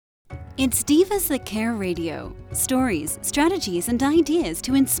It's Divas That Care Radio. Stories, strategies, and ideas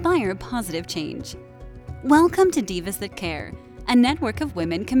to inspire positive change. Welcome to Divas That Care, a network of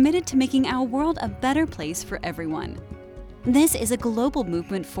women committed to making our world a better place for everyone. This is a global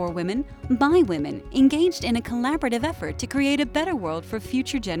movement for women, by women, engaged in a collaborative effort to create a better world for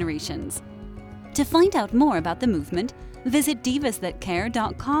future generations. To find out more about the movement, visit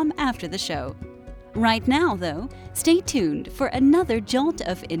divasthatcare.com after the show. Right now, though, stay tuned for another jolt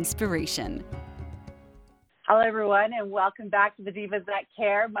of inspiration. Hello, everyone, and welcome back to the Divas That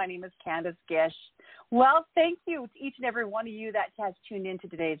Care. My name is Candace Gish. Well, thank you to each and every one of you that has tuned into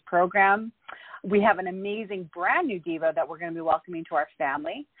today's program. We have an amazing brand new diva that we're going to be welcoming to our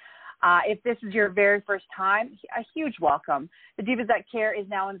family. If this is your very first time, a huge welcome. The Divas That Care is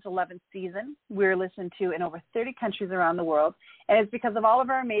now in its 11th season. We're listened to in over 30 countries around the world, and it's because of all of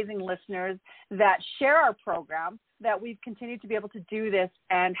our amazing listeners that share our program that we've continued to be able to do this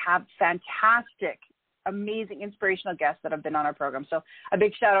and have fantastic, amazing, inspirational guests that have been on our program. So a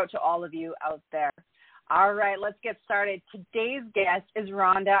big shout out to all of you out there. All right, let's get started. Today's guest is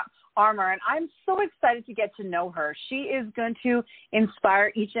Rhonda Armour, and I'm so excited to get to know her. She is going to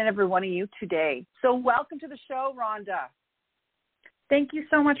inspire each and every one of you today. So welcome to the show, Rhonda. Thank you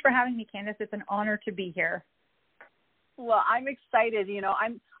so much for having me, Candace. It's an honor to be here. Well, I'm excited. You know,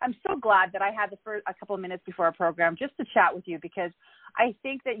 I'm so glad that I had a couple of minutes before our program just to chat with you, because I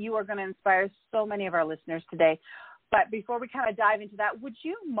think that you are going to inspire so many of our listeners today. But before we kind of dive into that, would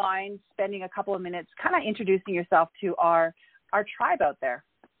you mind spending a couple of minutes kind of introducing yourself to our tribe out there?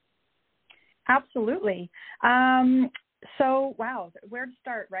 Absolutely. Wow, where to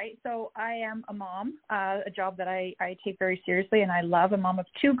start, right? So I am a mom, a job that I take very seriously and I love, a mom of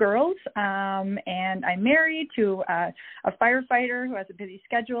two girls, and I'm married to a firefighter who has a busy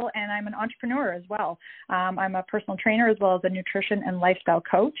schedule, and I'm an entrepreneur as well. I'm a personal trainer as well as a nutrition and lifestyle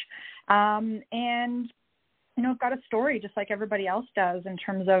coach. And you know, I've got a story just like everybody else does in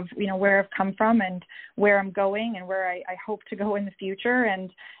terms of, you know, where I've come from and where I'm going and where I hope to go in the future. And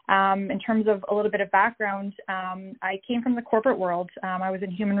in terms of a little bit of background, I came from the corporate world. I was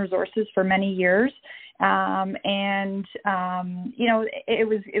in human resources for many years. You know, it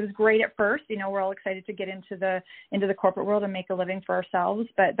was great at first. You know, we're all excited to get into the corporate world and make a living for ourselves,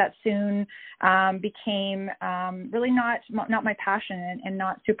 but that soon became really not my passion and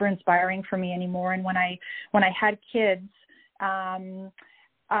not super inspiring for me anymore. And when I had kids,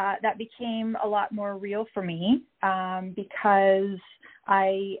 that became a lot more real for me, because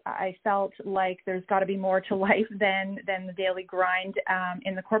I felt like there's got to be more to life than the daily grind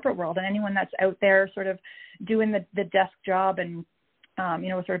in the corporate world. And anyone that's out there sort of doing the desk job and you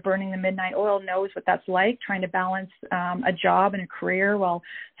know, sort of burning the midnight oil knows what that's like, trying to balance a job and a career while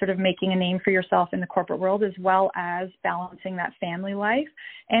sort of making a name for yourself in the corporate world, as well as balancing that family life.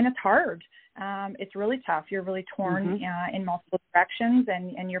 And it's hard. It's really tough. You're really torn in multiple directions,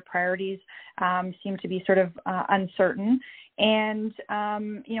 and your priorities seem to be sort of uncertain. And,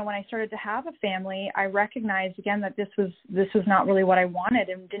 you know, when I started to have a family, I recognized again that this was not really what I wanted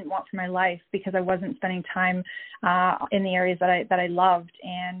and didn't want for my life, because I wasn't spending time in the areas that I loved.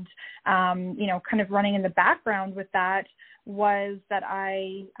 And, you know, kind of running in the background with that was that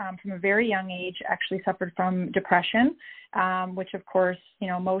I, from a very young age, actually suffered from depression, which of course, you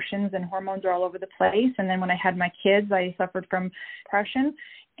know, emotions and hormones are all over the place. And then when I had my kids, I suffered from depression.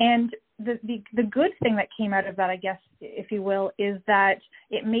 And the good thing that came out of that, I guess, if you will, is that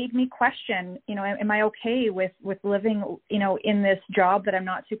it made me question, you know, am I okay with living, you know, in this job that I'm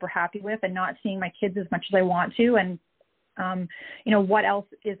not super happy with and not seeing my kids as much as I want to? And, you know, what else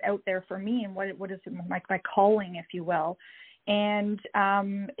is out there for me, and what is my calling, if you will? And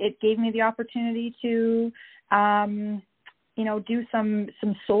it gave me the opportunity to, you know, do some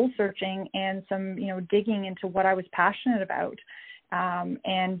soul searching and some, you know, digging into what I was passionate about.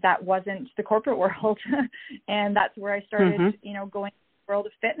 And that wasn't the corporate world. And that's where I started, you know, going to the world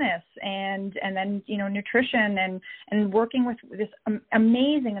of fitness and then, you know, nutrition and working with this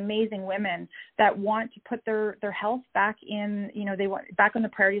amazing women that want to put their health back in, you know, they want back on the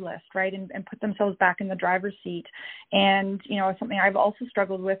priority list, right. And put themselves back in the driver's seat. And, you know, something I've also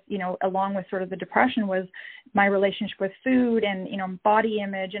struggled with, you know, along with sort of the depression, was my relationship with food and, you know, body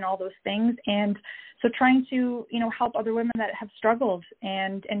image and all those things. And so trying to, you know, help other women that have struggled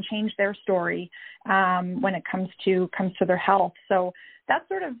and change their story when it comes to their health. So that's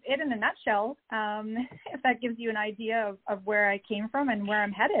sort of it in a nutshell, if that gives you an idea of where I came from and where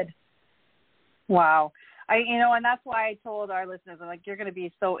I'm headed. Wow. And that's why I told our listeners, I'm like, you're going to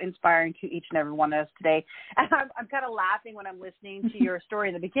be so inspiring to each and every one of us today. And I'm kind of laughing when I'm listening to your story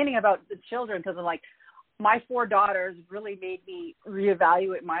in the beginning about the children, because I'm like, my 4 daughters really made me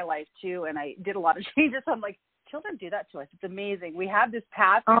reevaluate my life too. And I did a lot of changes. I'm like, children do that to us. It's amazing. We have this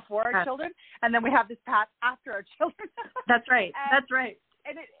path before our children, and then we have this path after our children. That's right. That's right.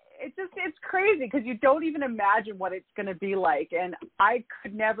 And it's crazy because you don't even imagine what it's going to be like. And I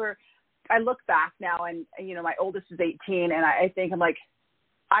could never, I look back now and, you know, my oldest is 18 and I think I'm like,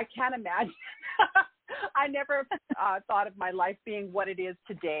 I can't imagine. I never thought of my life being what it is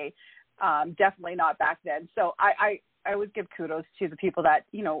today. Definitely not back then. So I always give kudos to the people that,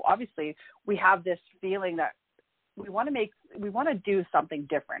 you know, obviously we have this feeling that we want to do something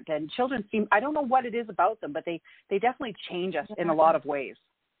different. And children seem, I don't know what it is about them, but they definitely change us in a lot of ways.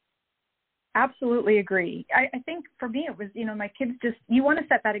 Absolutely agree. I think for me, it was, you know, my kids just, you want to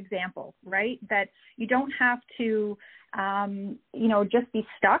set that example, right? That you don't have to, you know, just be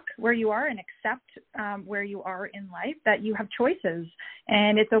stuck where you are and accept where you are in life, that you have choices,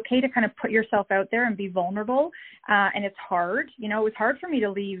 and it's okay to kind of put yourself out there and be vulnerable. And it's hard, you know, it was hard for me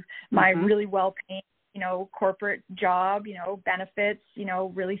to leave my really well-paying, you know, corporate job, you know, benefits, you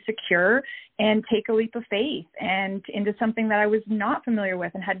know, really secure, and take a leap of faith and into something that I was not familiar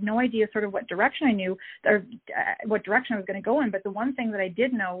with and had no idea sort of what direction I knew or what direction I was going to go in. But the one thing that I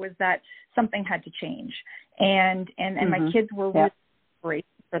did know was that something had to change, and my kids were really great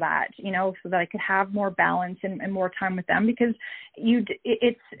for that, you know, so that I could have more balance and more time with them, because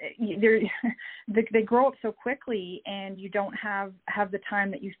they grow up so quickly and you don't have the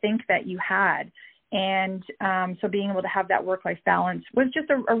time that you think that you had. And so being able to have that work-life balance was just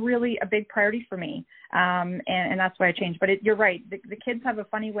a really big priority for me. And that's why I changed. But you're right. The kids have a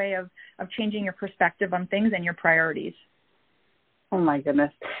funny way of changing your perspective on things and your priorities. Oh, my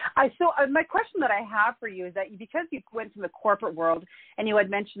goodness. So my question that I have for you is that because you went from the corporate world and you had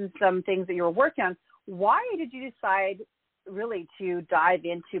mentioned some things that you were working on, why did you decide really to dive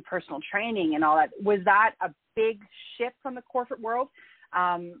into personal training and all that? Was that a big shift from the corporate world?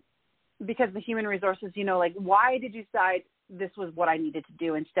 Because the human resources, you know, like, why did you decide this was what I needed to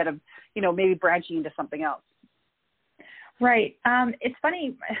do instead of, you know, maybe branching into something else? Right. It's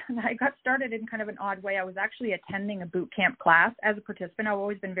funny. I got started in kind of an odd way. I was actually attending a boot camp class as a participant. I've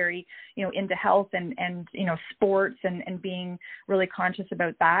always been very, you know, into health and you know, sports and being really conscious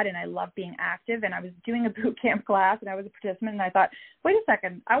about that. And I love being active. And I was doing a boot camp class and I was a participant, and I thought, wait a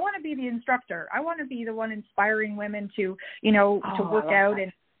second, I want to be the instructor. I want to be the one inspiring women to, you know, to work out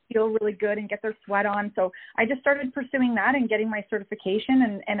and feel really good and get their sweat on. So I just started pursuing that and getting my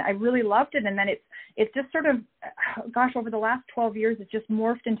certification, and I really loved it. And then it's just sort of, gosh, over the last 12 years, it's just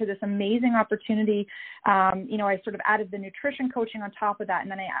morphed into this amazing opportunity. You know, I sort of added the nutrition coaching on top of that.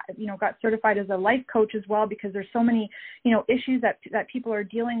 And then I, you know, got certified as a life coach as well, because there's so many, you know, issues that people are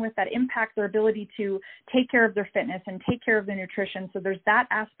dealing with that impact their ability to take care of their fitness and take care of their nutrition. So there's that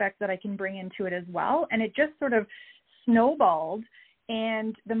aspect that I can bring into it as well. And it just sort of snowballed.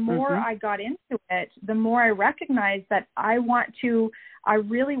 And the more I got into it, the more I recognized that I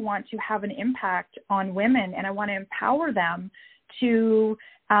really want to have an impact on women, and I want to empower them to,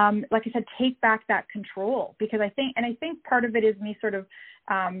 like I said, take back that control. Because I think part of it is me sort of,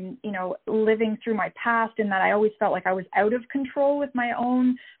 you know, living through my past, and that I always felt like I was out of control with my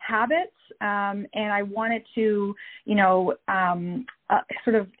own habits. And I wanted to, you know,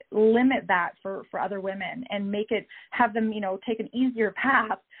 sort of limit that for other women and have them, you know, take an easier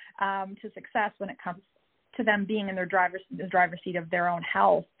path to success when it comes to them being in the driver's seat of their own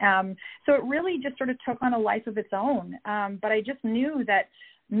health. So it really just sort of took on a life of its own. But I just knew that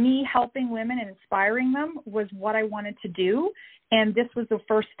me helping women and inspiring them was what I wanted to do. And this was the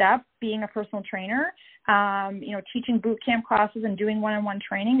first step, being a personal trainer, you know, teaching boot camp classes and doing one-on-one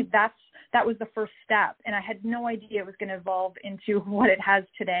training. That was the first step. And I had no idea it was going to evolve into what it has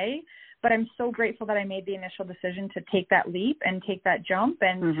today. But I'm so grateful that I made the initial decision to take that leap and take that jump,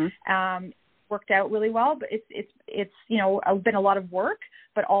 and worked out really well. But it's you know, been a lot of work,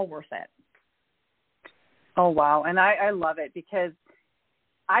 but all worth it. Oh, wow. And I love it, because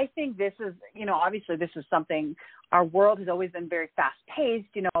I think this is, you know, obviously this is something, our world has always been very fast paced.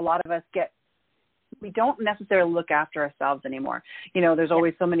 You know, a lot of us we don't necessarily look after ourselves anymore. You know, there's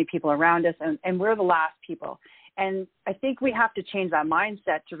always so many people around us, and we're the last people. And I think we have to change that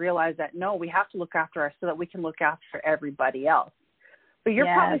mindset to realize that, no, we have to look after us so that we can look after everybody else. But you're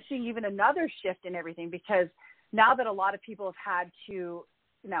probably seeing even another shift in everything, because now that a lot of people have had to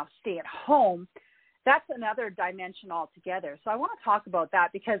now stay at home, that's another dimension altogether. So I want to talk about that,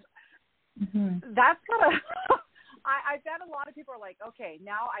 because that's kind of, I bet a lot of people are like, okay,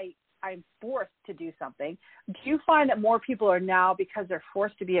 now I'm forced to do something. Do you find that more people are now, because they're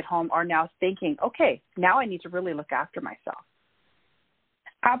forced to be at home, are now thinking, okay, now I need to really look after myself?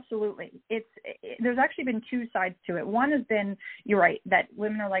 Absolutely. There's actually been two sides to it. One has been, you're right, that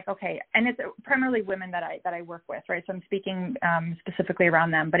women are like, okay, and it's primarily women that I work with, right? So I'm speaking specifically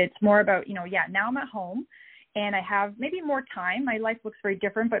around them, but it's more about, now I'm at home and I have maybe more time. My life looks very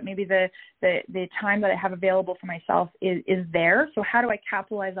different, but maybe the time that I have available for myself is there. So how do I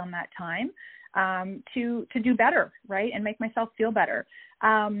capitalize on that time to do better, right? And make myself feel better.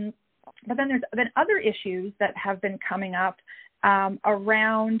 But then there's been other issues that have been coming up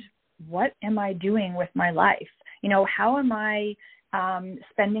around what am I doing with my life? How am I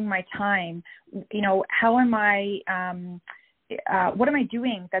spending my time? How am I, what am I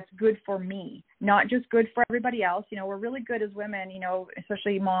doing that's good for me, not just good for everybody else? We're really good as women,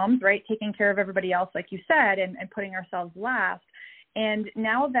 especially moms, right? Taking care of everybody else, like you said, and putting ourselves last. And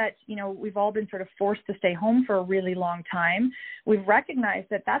now that, we've all been sort of forced to stay home for a really long time, we've recognized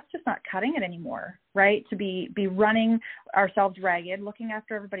that that's just not cutting it anymore, right? To be running ourselves ragged, looking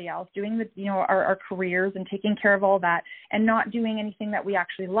after everybody else, doing our careers and taking care of all that and not doing anything that we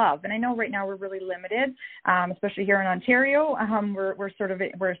actually love. And I know right now we're really limited, especially here in Ontario. We're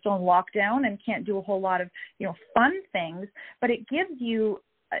still in lockdown and can't do a whole lot of, fun things, but it gives you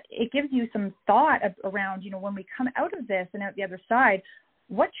some thought around, when we come out of this and out the other side,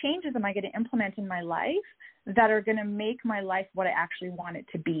 what changes am I going to implement in my life that are going to make my life what I actually want it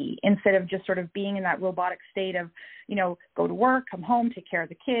to be, instead of just sort of being in that robotic state of, go to work, come home, take care of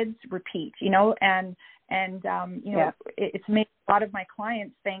the kids, repeat, it's made a lot of my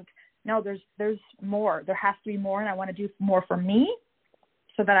clients think, no, there's more, there has to be more. And I want to do more for me,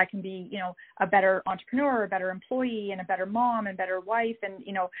 so that I can be, a better entrepreneur, a better employee, and a better mom and better wife, and,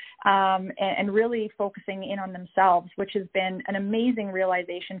 and really focusing in on themselves, which has been an amazing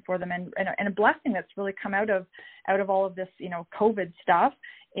realization for them, and a blessing that's really come out of all of this, COVID stuff,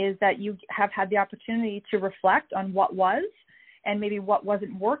 is that you have had the opportunity to reflect on what was, and maybe what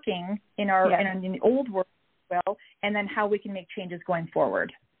wasn't working in in the old world, and then how we can make changes going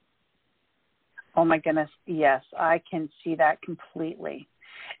forward. Oh my goodness, yes, I can see that completely.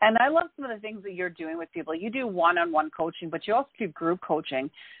 And I love some of the things that you're doing with people. You do one-on-one coaching, but you also do group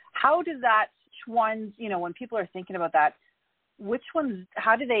coaching. How does that, which ones, when people are thinking about that, which ones,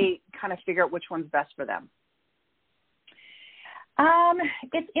 how do they kind of figure out which one's best for them?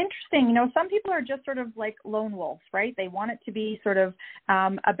 It's interesting. Some people are just sort of like lone wolves, right? They want it to be sort of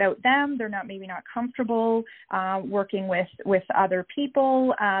about them. They're maybe not comfortable working with other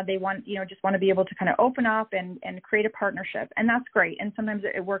people. They want, just want to be able to kind of open up and create a partnership. And that's great. And sometimes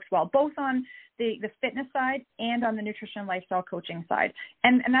it works well, both on the fitness side and on the nutrition and lifestyle coaching side.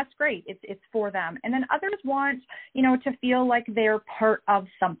 And that's great. It's for them. And then others want, to feel like they're part of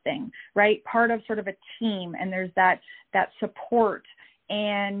something, right? Part of sort of a team. And there's that support.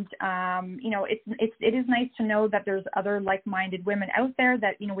 And, it is nice to know that there's other like-minded women out there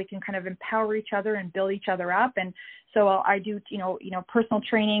that, we can kind of empower each other and build each other up. And so I do, personal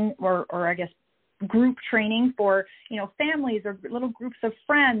training or I guess group training for, families or little groups of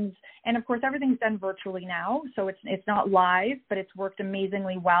friends. And of course, everything's done virtually now. So it's not live, but it's worked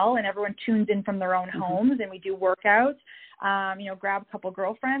amazingly well. And everyone tunes in from their own homes, and we do workouts. Grab a couple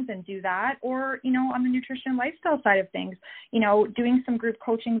girlfriends and do that. Or, on the nutrition and lifestyle side of things, doing some group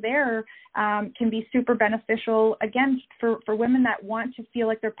coaching there can be super beneficial, again, for women that want to feel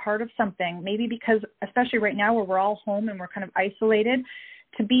like they're part of something, maybe because, especially right now where we're all home and we're kind of isolated,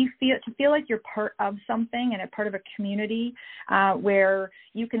 to feel like you're part of something and a part of a community where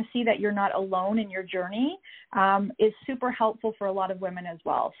you can see that you're not alone in your journey is super helpful for a lot of women as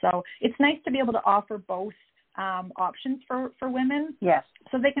well. So it's nice to be able to offer both options for women, yes,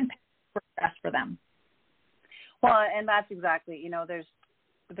 so they can pick what's best for them. Well, and that's exactly,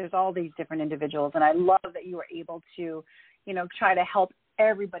 there's all these different individuals, and I love that you were able to, try to help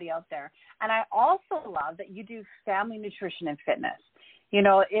everybody out there. And I also love that you do family nutrition and fitness.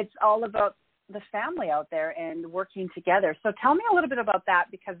 It's all about the family out there and working together. So tell me a little bit about that,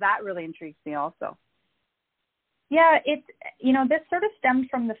 because that really intrigues me also. Yeah, it's, this sort of stems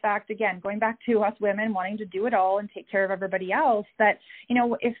from the fact, again, going back to us women wanting to do it all and take care of everybody else, that,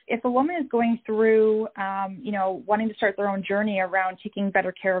 if a woman is going through, wanting to start their own journey around taking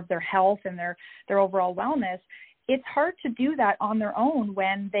better care of their health and their overall wellness, it's hard to do that on their own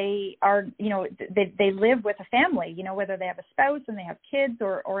when they are, they live with a family, whether they have a spouse and they have kids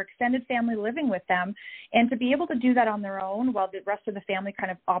or extended family living with them. And to be able to do that on their own while the rest of the family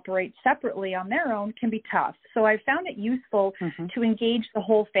kind of operates separately on their own can be tough. So I found it useful to engage the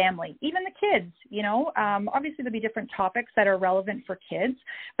whole family, even the kids, obviously there'll be different topics that are relevant for kids,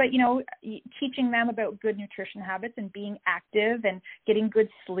 but, teaching them about good nutrition habits and being active and getting good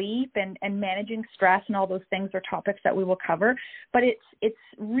sleep and managing stress and all those things are topics topics that we will cover. But it's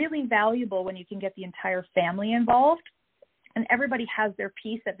really valuable when you can get the entire family involved and everybody has their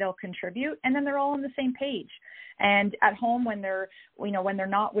piece that they'll contribute, and then they're all on the same page. And at home, when they're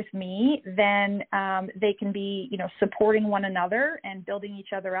not with me, then they can be, supporting one another and building each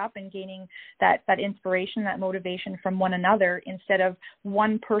other up and gaining that inspiration, that motivation from one another, instead of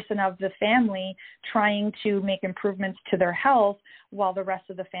one person of the family trying to make improvements to their health while the rest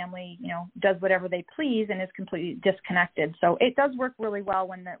of the family, does whatever they please and is completely disconnected. So it does work really well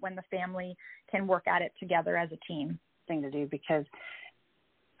when the family can work at it together as a team. Thing to do, because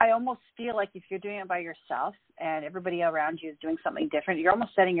I almost feel like if you're doing it by yourself and everybody around you is doing something different, you're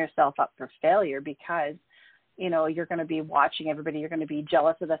almost setting yourself up for failure, because you're going to be watching everybody, you're going to be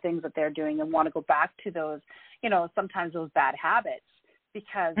jealous of the things that they're doing and want to go back to those, sometimes those bad habits,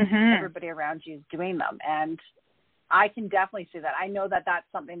 because everybody around you is doing them. And I can definitely see that. I know that that's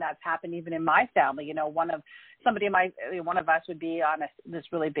something that's happened even in my family. One of us would be on this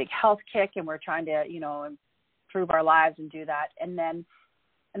really big health kick, and we're trying to, improve our lives and do that. And then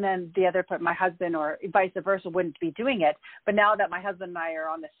the other part, my husband or vice versa, wouldn't be doing it. But now that my husband and I are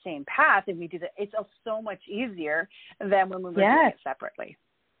on the same path and we do that, it's so much easier than when we were doing it separately.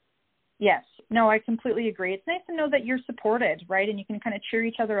 Yes. No, I completely agree. It's nice to know that you're supported, right? And you can kind of cheer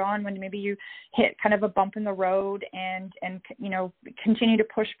each other on when maybe you hit kind of a bump in the road and continue to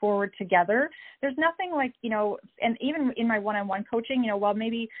push forward together. There's nothing like, and even in my one-on-one coaching, while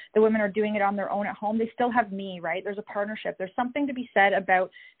maybe the women are doing it on their own at home, they still have me, right? There's a partnership. There's something to be said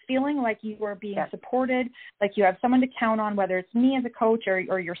about feeling like you are being supported, like you have someone to count on, whether it's me as a coach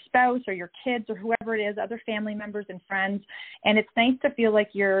or your spouse or your kids or whoever it is, other family members and friends. And it's nice to feel like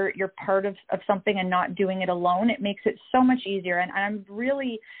you're part of something and not doing it alone. It makes it so much easier. And I'm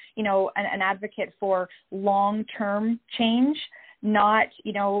really, an advocate for long-term change, not, a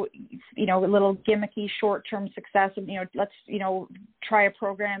little gimmicky short-term success of, let's, try a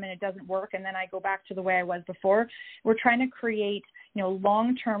program and it doesn't work and then I go back to the way I was before. We're trying to create,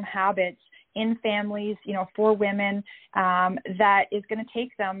 long-term habits in families, for women, that is going to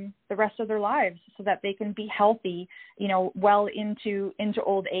take them the rest of their lives so that they can be healthy, well into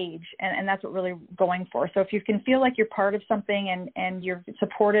old age. And that's what we're really going for. So if you can feel like you're part of something and you're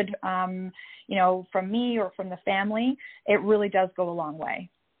supported, from me or from the family, it really does go a long way.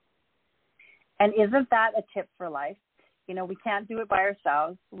 And isn't that a tip for life? We can't do it by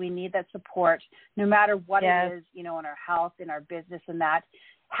ourselves. We need that support, no matter what it is, in our health, in our business, and that.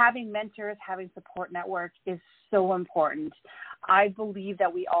 Having mentors, having support networks is so important. I believe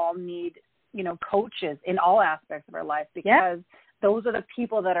that we all need, coaches in all aspects of our life, because those are the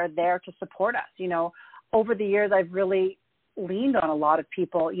people that are there to support us. Over the years, I've really leaned on a lot of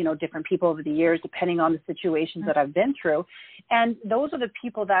people, different people over the years, depending on the situations that I've been through. And those are the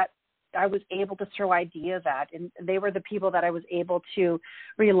people that I was able to throw ideas at, and they were the people that I was able to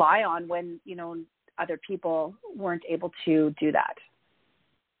rely on when, other people weren't able to do that.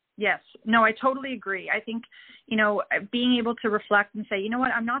 Yes. No, I totally agree. I think, being able to reflect and say,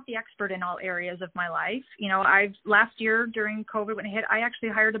 I'm not the expert in all areas of my life. Last year during COVID when it hit, I actually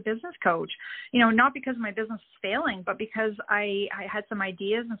hired a business coach, not because my business was failing, but because I had some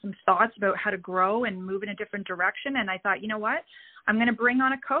ideas and some thoughts about how to grow and move in a different direction. And I thought, I'm going to bring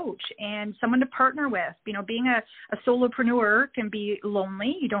on a coach and someone to partner with. Being a solopreneur can be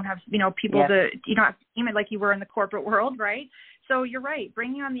lonely. You don't have, people you don't have to team it like you were in the corporate world, right? So you're right.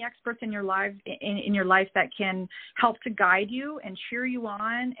 Bringing on the experts in your life, in your life that can help to guide you and cheer you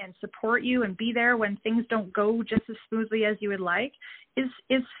on and support you and be there when things don't go just as smoothly as you would like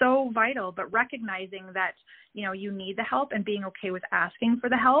is so vital. But recognizing that, you need the help and being okay with asking for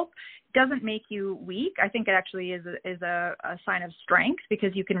the help doesn't make you weak. I think it actually is a sign of strength,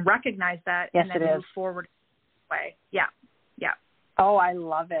 because you can recognize that and then move forward. Way. Yeah. Yeah. Oh, I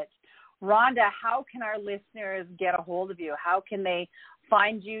love it. Rhonda, how can our listeners get a hold of you? How can they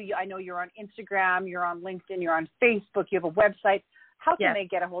find you? I know you're on Instagram, you're on LinkedIn, you're on Facebook, you have a website. How can they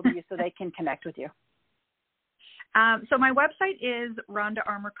get a hold of you so they can connect with you? So my website is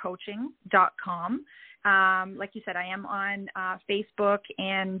RhondaArmourCoaching.com. Like you said, I am on Facebook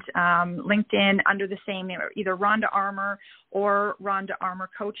and LinkedIn under the same name, either Rhonda Armour or Rhonda Armour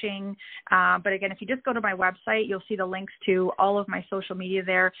Coaching. But again, if you just go to my website, you'll see the links to all of my social media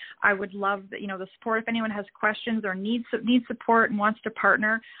there. I would love the support. If anyone has questions or needs support and wants to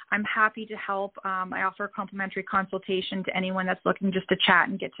partner, I'm happy to help. I offer a complimentary consultation to anyone that's looking just to chat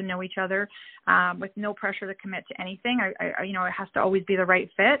and get to know each other with no pressure to commit to anything. It has to always be the right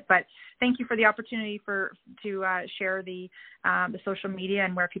fit. But thank you for the opportunity to share the social media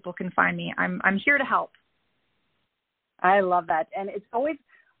and where people can find me. I'm here to help. I love that. And it's always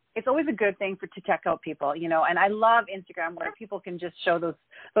it's always a good thing to check out people, and I love Instagram where people can just show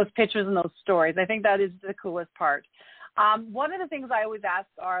those pictures and those stories. I think that is the coolest part. One of the things I always ask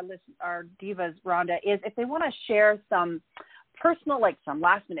our divas, Rhonda, is if they want to share some personal, like some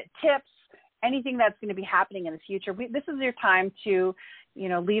last minute tips, anything that's going to be happening in the future. This is your time to,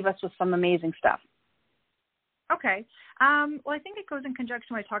 leave us with some amazing stuff. Okay. Well, I think it goes in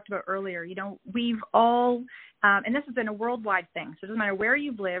conjunction with what I talked about earlier. We've all, and this has been a worldwide thing, so it doesn't matter where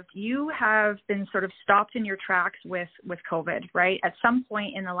you've lived, you have been sort of stopped in your tracks with COVID, right, at some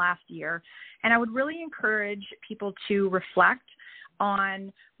point in the last year. And I would really encourage people to reflect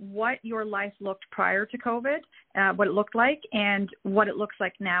on what your life looked prior to COVID, what it looked like, and what it looks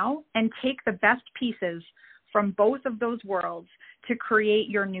like now, and take the best pieces from both of those worlds to create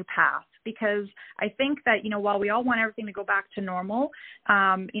your new path. Because I think that, while we all want everything to go back to normal,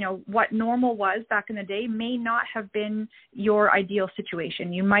 what normal was back in the day may not have been your ideal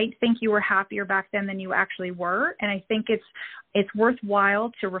situation. You might think you were happier back then than you actually were. And I think it's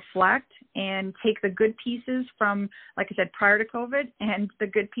worthwhile to reflect and take the good pieces from, like I said, prior to COVID and the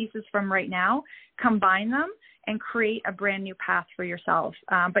good pieces from right now, combine them and create a brand new path for yourself.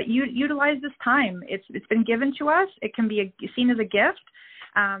 But utilize this time. It's been given to us. It can be seen as a gift.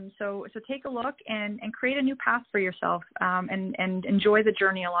 So take a look and create a new path for yourself, and enjoy the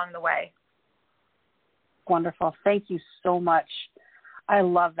journey along the way. Wonderful. Thank you so much. I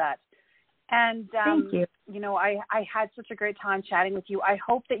love that. And, thank you. I had such a great time chatting with you. I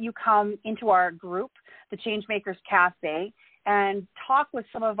hope that you come into our group, the Changemakers Cafe, and talk with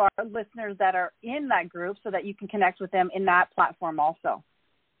some of our listeners that are in that group so that you can connect with them in that platform also.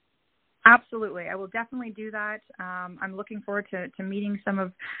 Absolutely. I will definitely do that. I'm looking forward to meeting some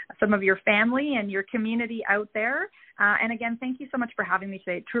of your family and your community out there. And again, thank you so much for having me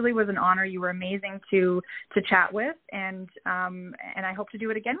today. It truly was an honor. You were amazing to chat with, and I hope to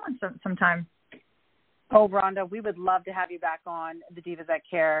do it again sometime. Oh, Rhonda, we would love to have you back on the Divas That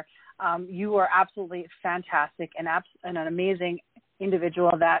Care. You are absolutely fantastic and an amazing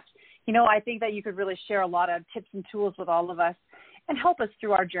individual that, I think that you could really share a lot of tips and tools with all of us and help us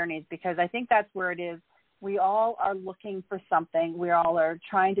through our journeys, because I think that's where it is. We all are looking for something. We all are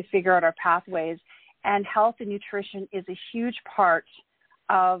trying to figure out our pathways, and health and nutrition is a huge part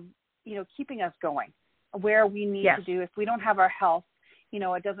of, keeping us going where we need to do. If we don't have our health,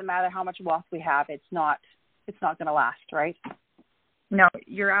 it doesn't matter how much wealth we have. It's not going to last, right? No,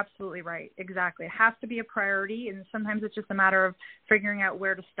 you're absolutely right. Exactly. It has to be a priority, and sometimes it's just a matter of figuring out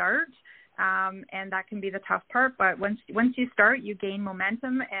where to start. And that can be the tough part. But once you start, you gain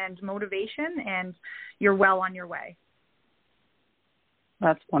momentum and motivation, and you're well on your way.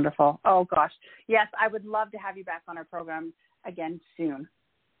 That's wonderful. Oh, gosh. Yes, I would love to have you back on our program again soon.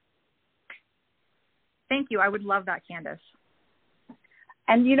 Thank you. I would love that, Candace.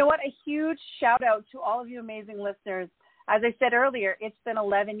 And you know what? A huge shout out to all of you amazing listeners. As I said earlier, it's been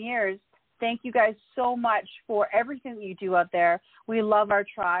 11 years. Thank you guys so much for everything that you do out there. We love our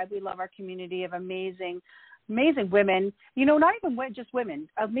tribe. We love our community of amazing women. Not even just women,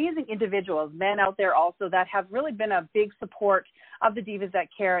 amazing individuals, men out there also that have really been a big support of the Divas That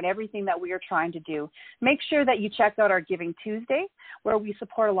Care and everything that we are trying to do. Make sure that you check out our Giving Tuesday, where we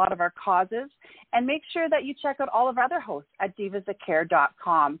support a lot of our causes. And make sure that you check out all of our other hosts at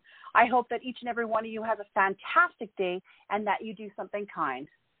divasthatcare.com. I hope that each and every one of you has a fantastic day and that you do something kind.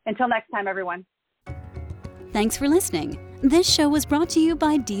 Until next time, everyone. Thanks for listening. This show was brought to you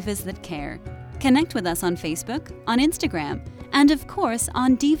by Divas That Care. Connect with us on Facebook, on Instagram, and of course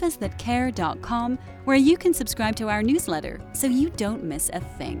on divasthatcare.com, where you can subscribe to our newsletter so you don't miss a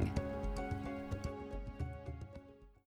thing.